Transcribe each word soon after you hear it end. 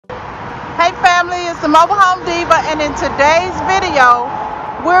Hey family, it's the Mobile Home Diva, and in today's video,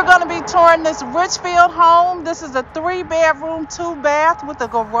 we're going to be touring this Richfield home. This is a 3-bedroom, 2-bath with a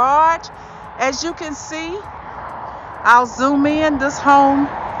garage. As you can see, I'll zoom in. This home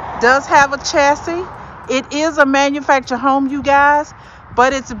does have a chassis. It is a manufactured home, you guys,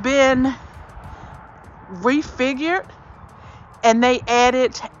 but it's been refigured and they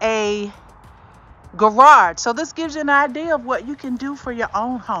added a garage. So this gives you an idea of what you can do for your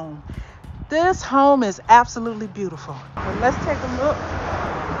own home. This home is absolutely beautiful. But let's take a look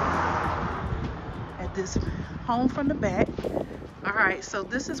at this home from the back. All right, so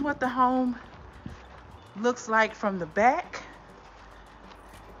this is what the home looks like from the back.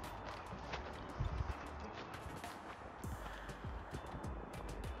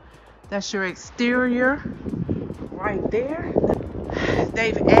 That's your exterior right there.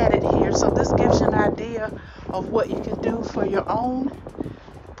 They've added here, so this gives you an idea of what you can do for your own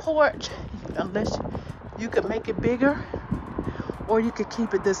porch. Unless you could make it bigger, or you could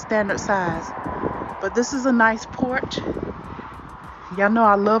keep it this standard size. But this is a nice porch. Y'all know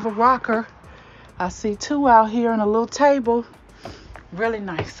I love a rocker. I see 2 out here and a little table. Really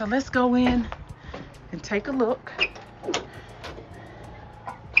nice. So let's go in and take a look.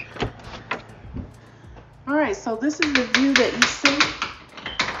 All right, so this is the view that you see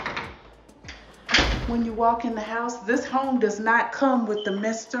when you walk in the house. This home does not come with the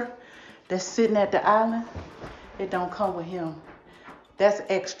mister that's sitting at the island. It don't come with him. That's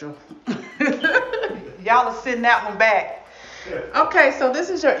extra. Y'all are sitting that one back. Okay, so this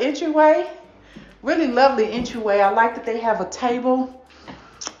is your entryway. Really lovely entryway. I like that they have a table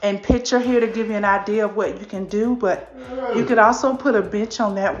and picture here to give you an idea of what you can do, but you could also put a bench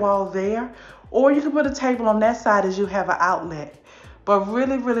on that wall there, or you could put a table on that side as you have an outlet. But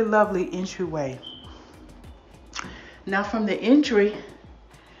really, really lovely entryway. Now from the entry,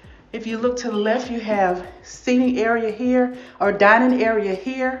 if you look to the left, you have seating area here, or dining area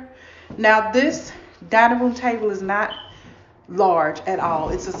here. Now this dining room table is not large at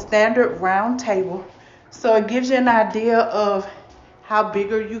all. It's a standard round table. So it gives you an idea of how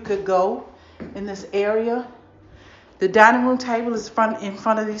bigger you could go in this area. The dining room table is in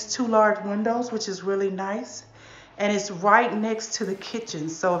front of these 2 large windows, which is really nice. And it's right next to the kitchen.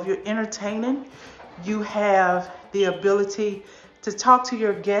 So if you're entertaining, you have the ability to talk to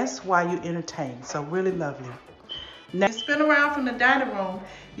your guests while you entertain. So really lovely. Now spin around from the dining room.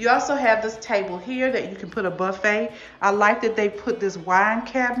 You also have this table here that you can put a buffet. I like that they put this wine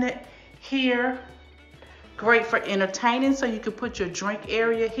cabinet here. Great for entertaining. So you can put your drink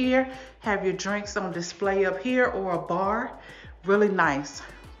area here, have your drinks on display up here, or a bar. Really nice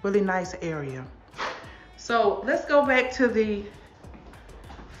area. So let's go back to the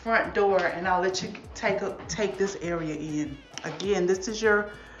front door and I'll let you take this area in. Again, this is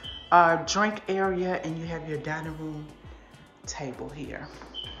your drink area, and you have your dining room table here.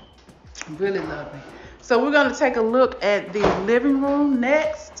 Really lovely. So we're going to take a look at the living room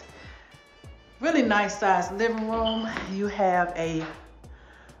next. Really nice sized living room. You have a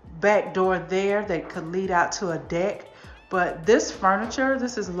back door there that could lead out to a deck. But this furniture,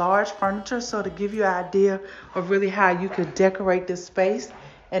 this is large furniture, so to give you an idea of really how you could decorate this space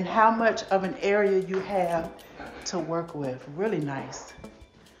and how much of an area you have to work with. Really nice.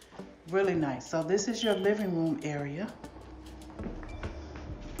 Really nice. So this is your living room area.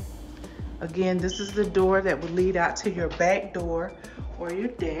 Again, this is the door that would lead out to your back door or your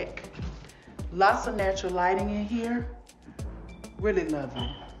deck. Lots of natural lighting in here. Really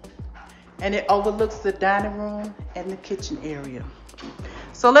lovely. And it overlooks the dining room and the kitchen area.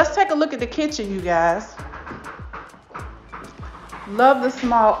 So let's take a look at the kitchen, you guys. Love the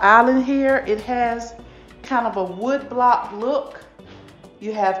small island here. It has kind of a wood block look.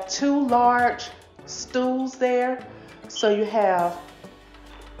 You have 2 large stools there. So you have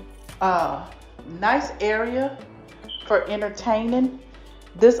a nice area for entertaining.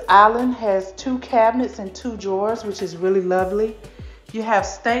 This island has 2 cabinets and 2 drawers, which is really lovely. You have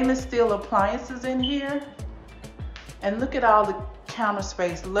stainless steel appliances in here. And look at all the counter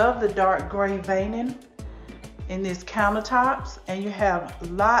space. Love the dark gray veining in these countertops. And you have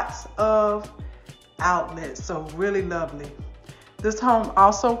lots of outlets, so really lovely. This home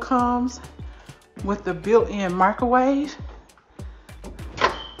also comes with the built-in microwave,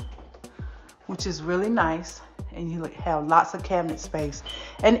 which is really nice. And you have lots of cabinet space.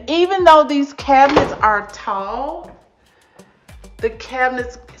 And even though these cabinets are tall, the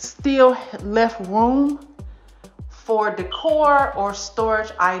cabinets still left room for decor or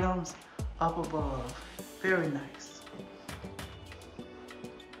storage items up above. Very nice.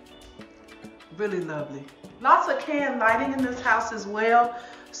 Really lovely. Lots of can lighting in this house as well.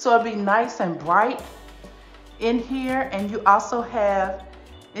 So it'll be nice and bright in here. And you also have,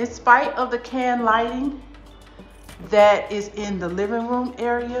 in spite of the can lighting that is in the living room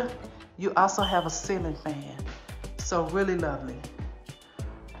area, you also have a ceiling fan. So really lovely.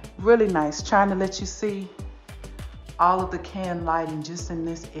 Really nice. Trying to let you see all of the can lighting just in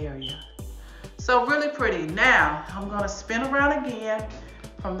this area. So really pretty. Now I'm going to spin around again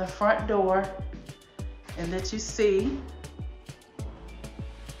from the front door and let you see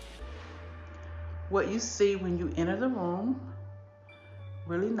what you see when you enter the room.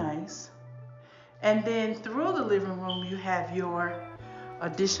 Really nice. And then through the living room you have your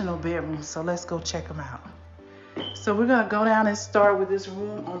additional bedrooms. So let's go check them out. So we're going to go down and start with this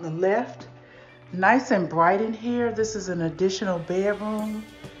room on the left. Nice and bright in here. This is an additional bedroom.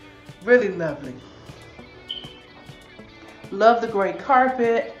 Really lovely. Love the gray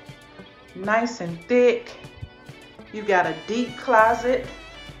carpet. Nice and thick. You got a deep closet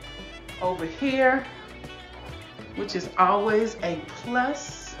over here, which is always a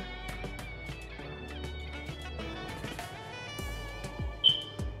plus.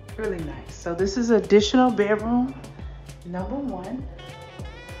 Really nice. So this is additional bedroom number 1.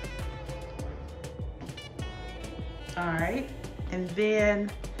 All right, and then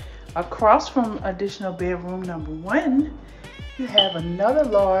across from additional bedroom number 1, you have another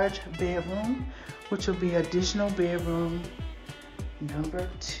large bedroom, which will be additional bedroom number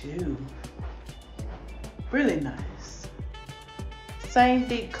 2. Really nice. Same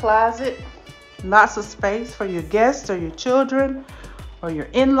deep closet, lots of space for your guests or your children or your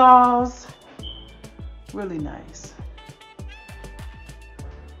in-laws. Really nice.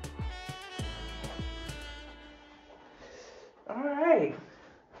 All right,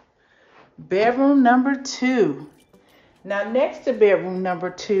 bedroom number 2. Now next to bedroom number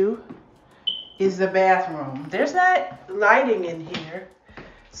 2 is the bathroom. There's not lighting in here,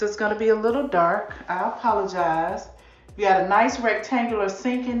 so it's going to be a little dark. I apologize. You got a nice rectangular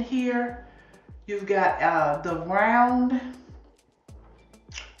sink in here. You've got the round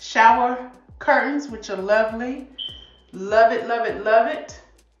shower curtains, which are lovely. Love it, love it, love it.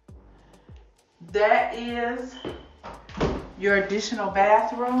 That is your additional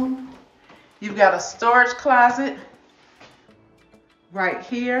bathroom. You've got a storage closet right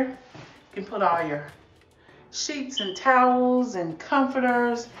here. You can put all your sheets and towels and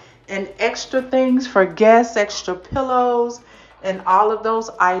comforters and extra things for guests, extra pillows, and all of those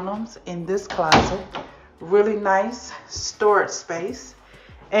items in this closet. Really nice storage space.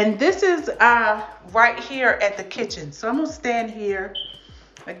 And this is right here at the kitchen. So I'm gonna stand here.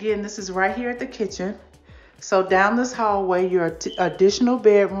 Again, this is right here at the kitchen. So down this hallway, your additional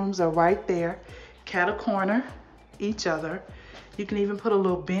bedrooms are right there, cat a corner each other. You can even put a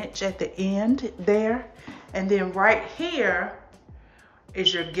little bench at the end there. And then right here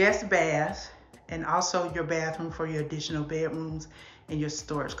is your guest bath and also your bathroom for your additional bedrooms and your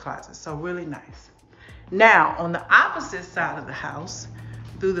storage closet. So really nice. Now on the opposite side of the house,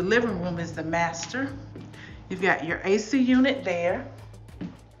 through the living room, is the master. You've got your AC unit there.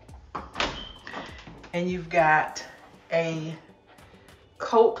 And you've got a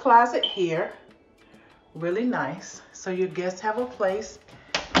coat closet here. Really nice. So your guests have a place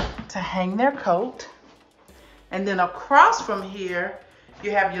to hang their coat. And then across from here,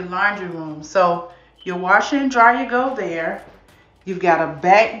 you have your laundry room. So your washer and dryer go there. You've got a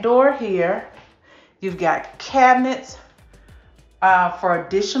back door here. You've got cabinets for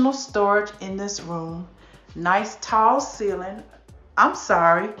additional storage in this room. Nice tall ceiling. I'm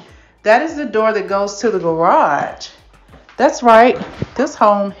sorry. That is the door that goes to the garage. That's right. This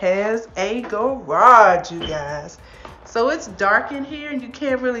home has a garage, you guys. So it's dark in here and you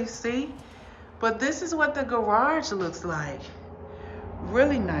can't really see. But this is what the garage looks like.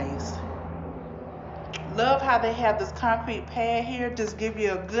 Really nice. Love how they have this concrete pad here. Just give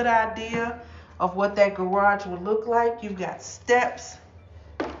you a good idea of what that garage would look like. You've got steps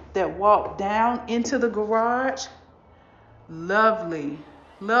that walk down into the garage. Lovely.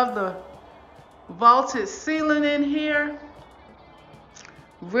 Love the vaulted ceiling in here.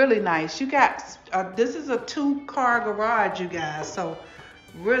 Really nice. You got, this is a 2-car garage, you guys. So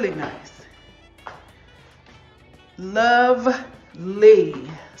really nice. Lovely.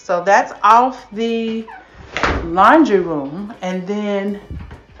 So that's off the laundry room. And then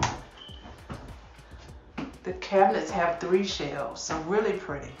the cabinets have 3 shelves. So really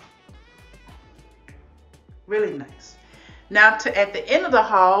pretty. Really nice. Now at the end of the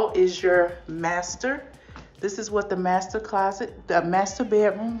hall is your master. This is what the master closet, the master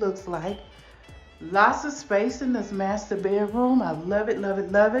bedroom looks like. Lots of space in this master bedroom. I love it, love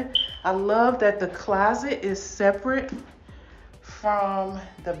it, love it. I love that the closet is separate from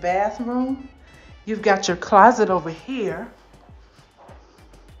the bathroom, you've got your closet over here.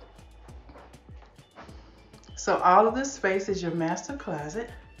 So all of this space is your master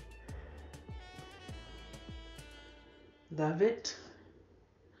closet. Love it.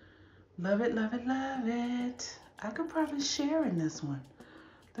 Love it, love it, love it. I could probably share in this one.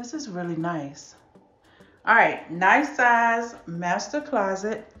 This is really nice. All right, nice size master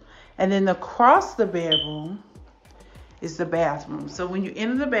closet. And then across the bedroom is the bathroom. So when you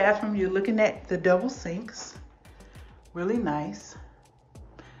enter the bathroom, you're looking at the double sinks. Really nice.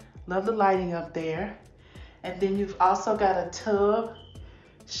 Love the lighting up there. And then you've also got a tub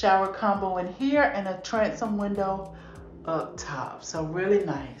shower combo in here and a transom window up top. So really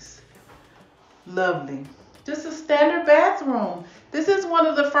nice. Lovely. Just a standard bathroom. This is one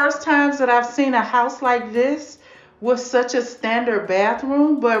of the first times that I've seen a house like this with such a standard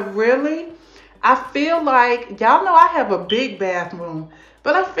bathroom. But really, I feel like, y'all know I have a big bathroom,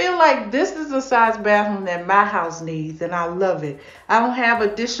 but I feel like this is the size bathroom that my house needs, and I love it. I don't have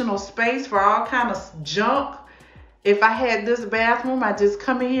additional space for all kind of junk. If I had this bathroom, I just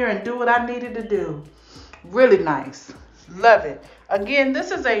come in here and do what I needed to do. Really nice. Love it. Again, this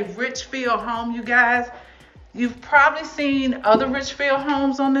is a Richfield home, you guys. You've probably seen other Richfield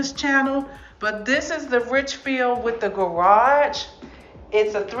homes on this channel, but this is the Richfield with the garage.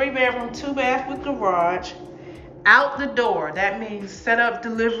 It's a 3-bedroom, 2-bath with garage. Out the door, that means set up,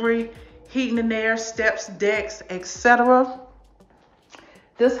 delivery, heating and air, steps, decks, etc.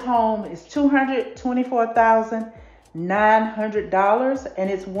 This home is $224,900 and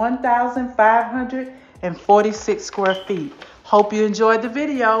it's 1,546 square feet. Hope you enjoyed the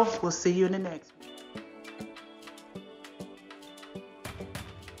video. We'll see you in the next one.